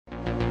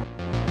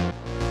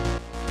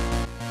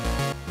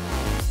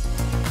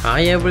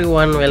Hi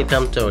everyone,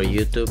 welcome to our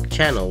YouTube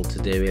channel.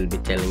 Today we'll be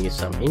telling you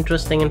some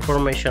interesting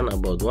information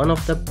about one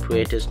of the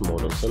prettiest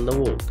models in the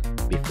world.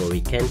 Before we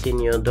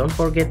continue, don't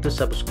forget to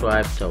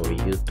subscribe to our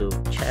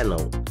YouTube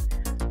channel.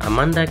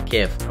 Amanda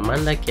Keff.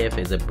 Amanda Keff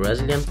is a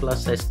Brazilian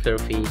plus-size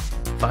curvy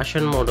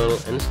fashion model,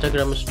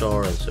 Instagram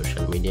star and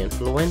social media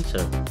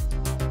influencer.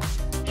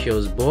 She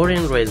was born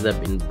and raised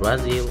up in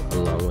Brazil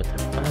along with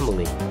her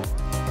family.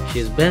 She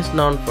is best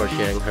known for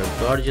sharing her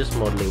gorgeous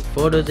modeling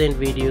photos and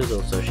videos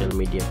on social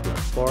media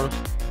platforms,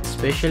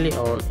 especially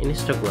on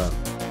Instagram.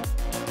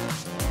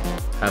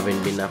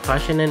 Having been a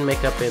fashion and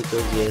makeup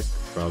enthusiast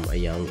from a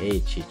young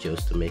age, she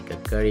chose to make a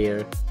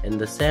career in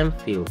the same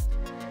field.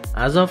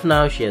 As of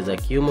now, she has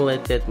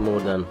accumulated more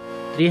than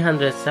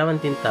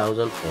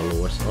 317,000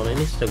 followers on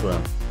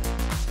Instagram.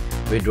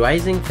 With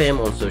rising fame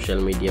on social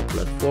media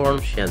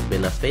platforms, she has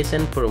been a face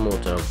and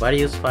promoter of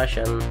various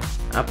fashion,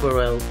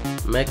 apparel,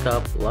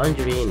 makeup,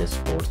 lingerie and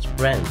sports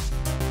brands.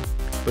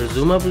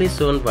 Presumably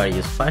soon,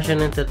 various fashion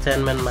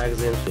entertainment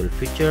magazines will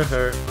feature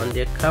her on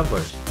their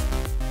covers.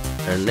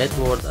 Her net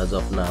worth as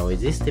of now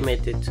is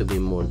estimated to be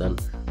more than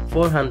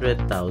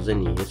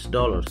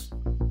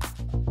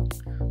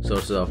 $400,000.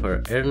 Sources of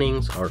her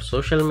earnings are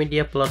social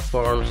media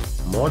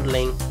platforms,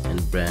 modeling,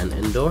 and brand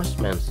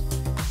endorsements.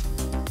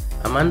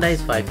 Amanda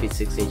is 5 feet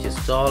 6 inches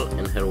tall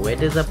and her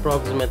weight is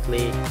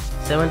approximately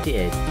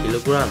 78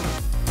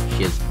 kilograms.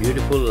 She has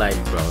beautiful light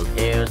brown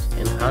hairs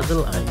and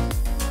hazel eyes.